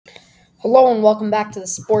Hello and welcome back to the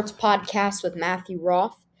Sports Podcast with Matthew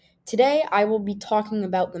Roth. Today I will be talking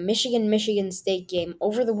about the Michigan State game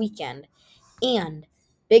over the weekend and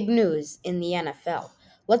big news in the NFL.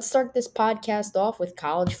 Let's start this podcast off with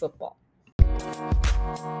college football.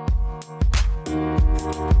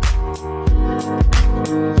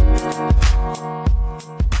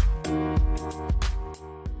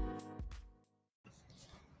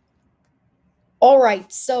 All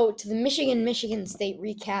right, so to the Michigan State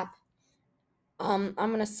recap. I'm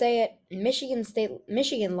gonna say it.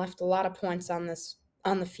 Michigan left a lot of points on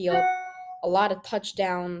the field. A lot of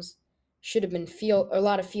touchdowns should have been a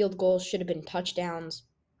lot of field goals should have been touchdowns.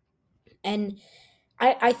 And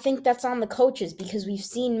I think that's on the coaches because we've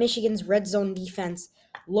seen Michigan's red zone defense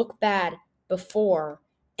look bad before,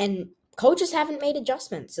 and coaches haven't made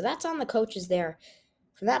adjustments. So that's on the coaches there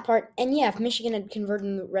for that part. And yeah, if Michigan had converted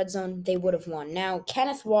in the red zone, they would have won. Now,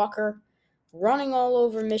 Kenneth Walker running all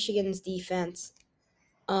over Michigan's defense.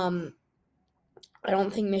 I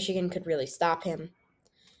don't think Michigan could really stop him.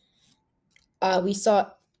 We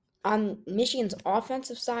saw on Michigan's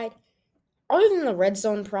offensive side, other than the red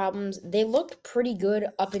zone problems, they looked pretty good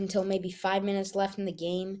up until maybe 5 minutes left in the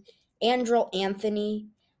game. Andrel Anthony,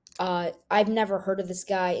 I've never heard of this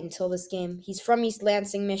guy until this game. He's from East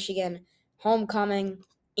Lansing, Michigan, homecoming,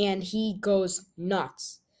 and he goes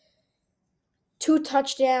nuts. 2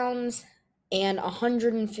 touchdowns and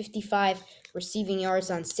 155 receiving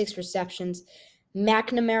yards on 6 receptions.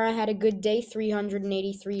 McNamara had a good day,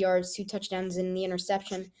 383 yards, 2 touchdowns, and the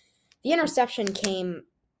interception. The interception came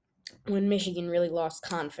when Michigan really lost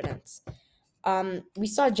confidence. We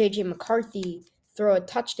saw J.J. McCarthy throw a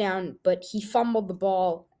touchdown, but he fumbled the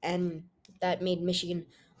ball, and that made Michigan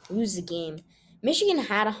lose the game. Michigan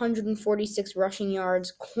had 146 rushing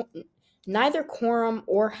yards. Neither Corum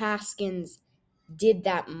or Haskins did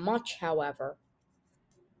that much, however,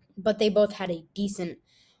 but they both had a decent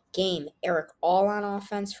game. Eric All on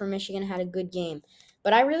offense for Michigan had a good game.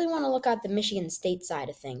 But I really want to look at the Michigan State side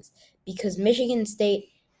of things because Michigan State,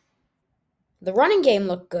 the running game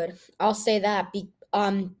looked good. I'll say that.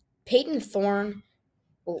 Peyton Thorne,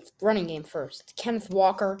 running game first. Kenneth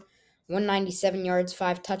Walker, 197 yards,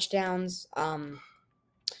 5 touchdowns. I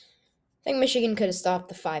think Michigan could have stopped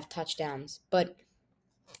the 5 touchdowns, but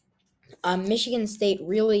Michigan State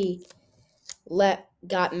really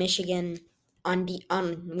got Michigan on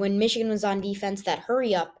when Michigan was on defense. That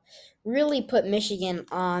hurry up really put Michigan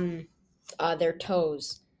on their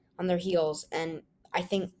toes, on their heels, and I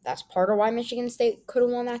think that's part of why Michigan State could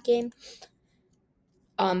have won that game.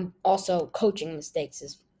 Also, coaching mistakes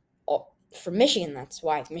is for Michigan. That's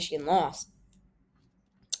why Michigan lost.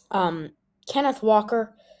 Kenneth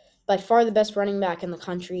Walker, by far the best running back in the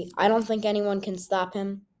country. I don't think anyone can stop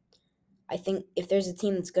him. I think if there's a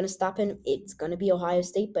team that's going to stop him, it's going to be Ohio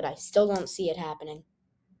State, but I still don't see it happening.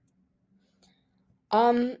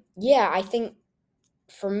 Yeah, I think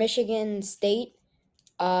for Michigan State,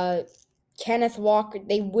 Kenneth Walker,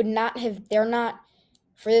 they're not,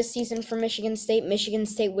 for this season for Michigan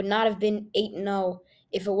State would not have been 8-0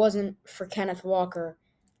 if it wasn't for Kenneth Walker.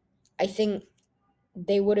 I think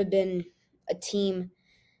they would have been a team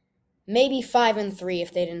maybe 5-3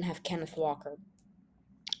 if they didn't have Kenneth Walker.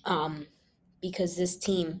 Because this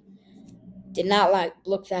team did not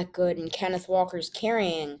look that good, and Kenneth Walker's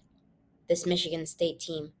carrying this Michigan State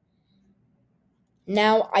team.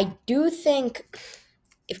 Now, I do think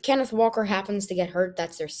if Kenneth Walker happens to get hurt,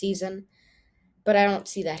 that's their season, but I don't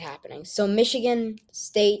see that happening. So Michigan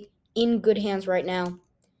State in good hands right now,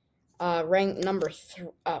 ranked number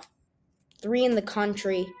 3 in the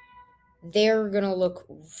country. They're going to look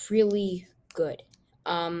really good.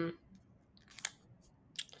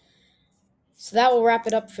 So that will wrap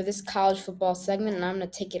it up for this college football segment, and I'm going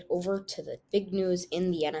to take it over to the big news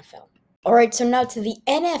in the NFL. All right, so now to the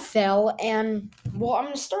NFL, and, well, I'm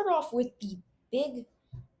going to start off with the big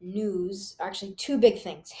news. Actually, 2 big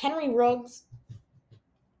things. Henry Ruggs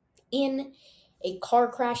in a car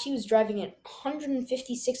crash. He was driving at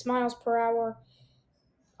 156 miles per hour.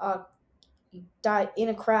 He died in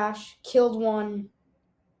a crash, killed one,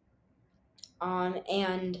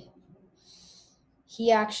 and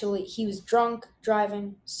he was drunk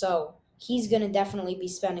driving, so he's going to definitely be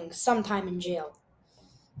spending some time in jail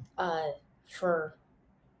for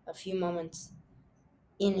a few moments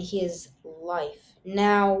in his life.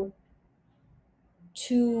 Now,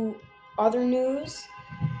 to other news,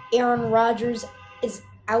 Aaron Rodgers is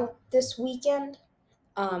out this weekend,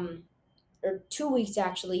 or 2 weeks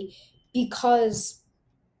actually, because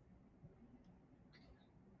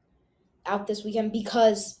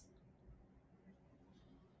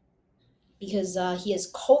he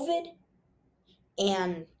has COVID,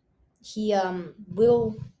 and he's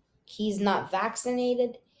not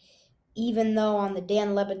vaccinated, even though on the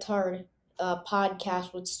Dan Le Batard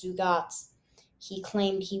podcast with Stugatz, he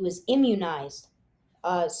claimed he was immunized.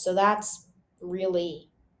 So that's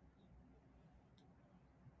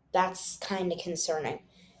kind of concerning.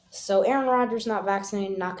 So Aaron Rodgers not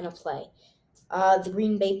vaccinated, not going to play.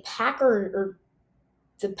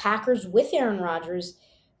 The Packers with Aaron Rodgers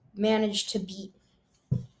managed to beat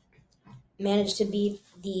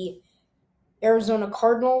the Arizona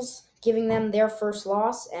Cardinals, giving them their first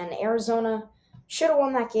loss. And Arizona should have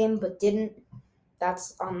won that game, but didn't.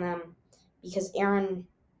 That's on them because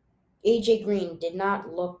AJ Green did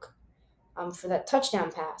not look for that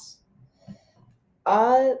touchdown pass.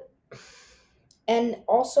 And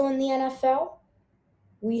also in the NFL,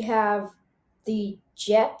 we have the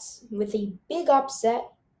Jets with a big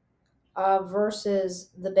upset versus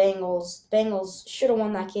the Bengals. Bengals should have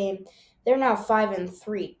won that game. They're now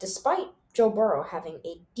 5-3, despite Joe Burrow having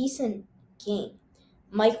a decent game.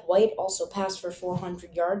 Mike White also passed for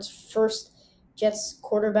 400 yards. First Jets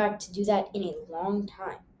quarterback to do that in a long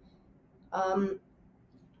time.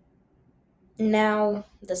 Now,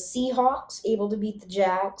 the Seahawks able to beat the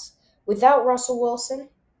Jags without Russell Wilson.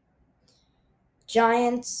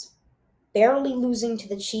 Giants barely losing to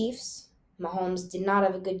the Chiefs. Mahomes did not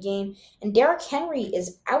have a good game. And Derrick Henry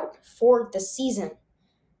is out for the season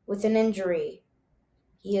with an injury.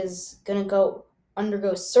 He is going to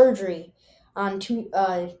undergo surgery on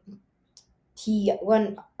he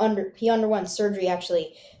underwent surgery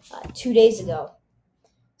actually 2 days ago.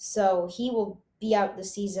 So he will be out the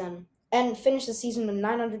season and finish the season with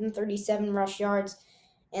 937 rush yards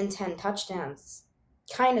and 10 touchdowns.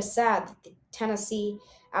 Kind of sad that Tennessee,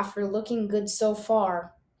 after looking good so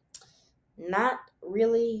far, not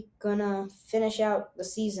really gonna finish out the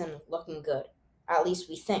season looking good. At least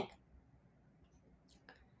we think.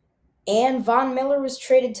 And Von Miller was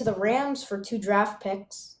traded to the Rams for 2 draft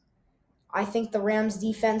picks. I think the Rams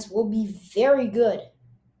defense will be very good.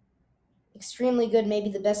 Extremely good, maybe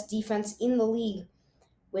the best defense in the league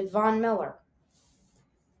with Von Miller.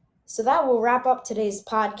 So that will wrap up today's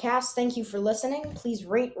podcast. Thank you for listening. Please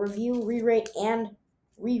rate, review, re-rate, and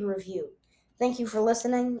re-review. Thank you for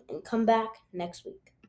listening, and come back next week.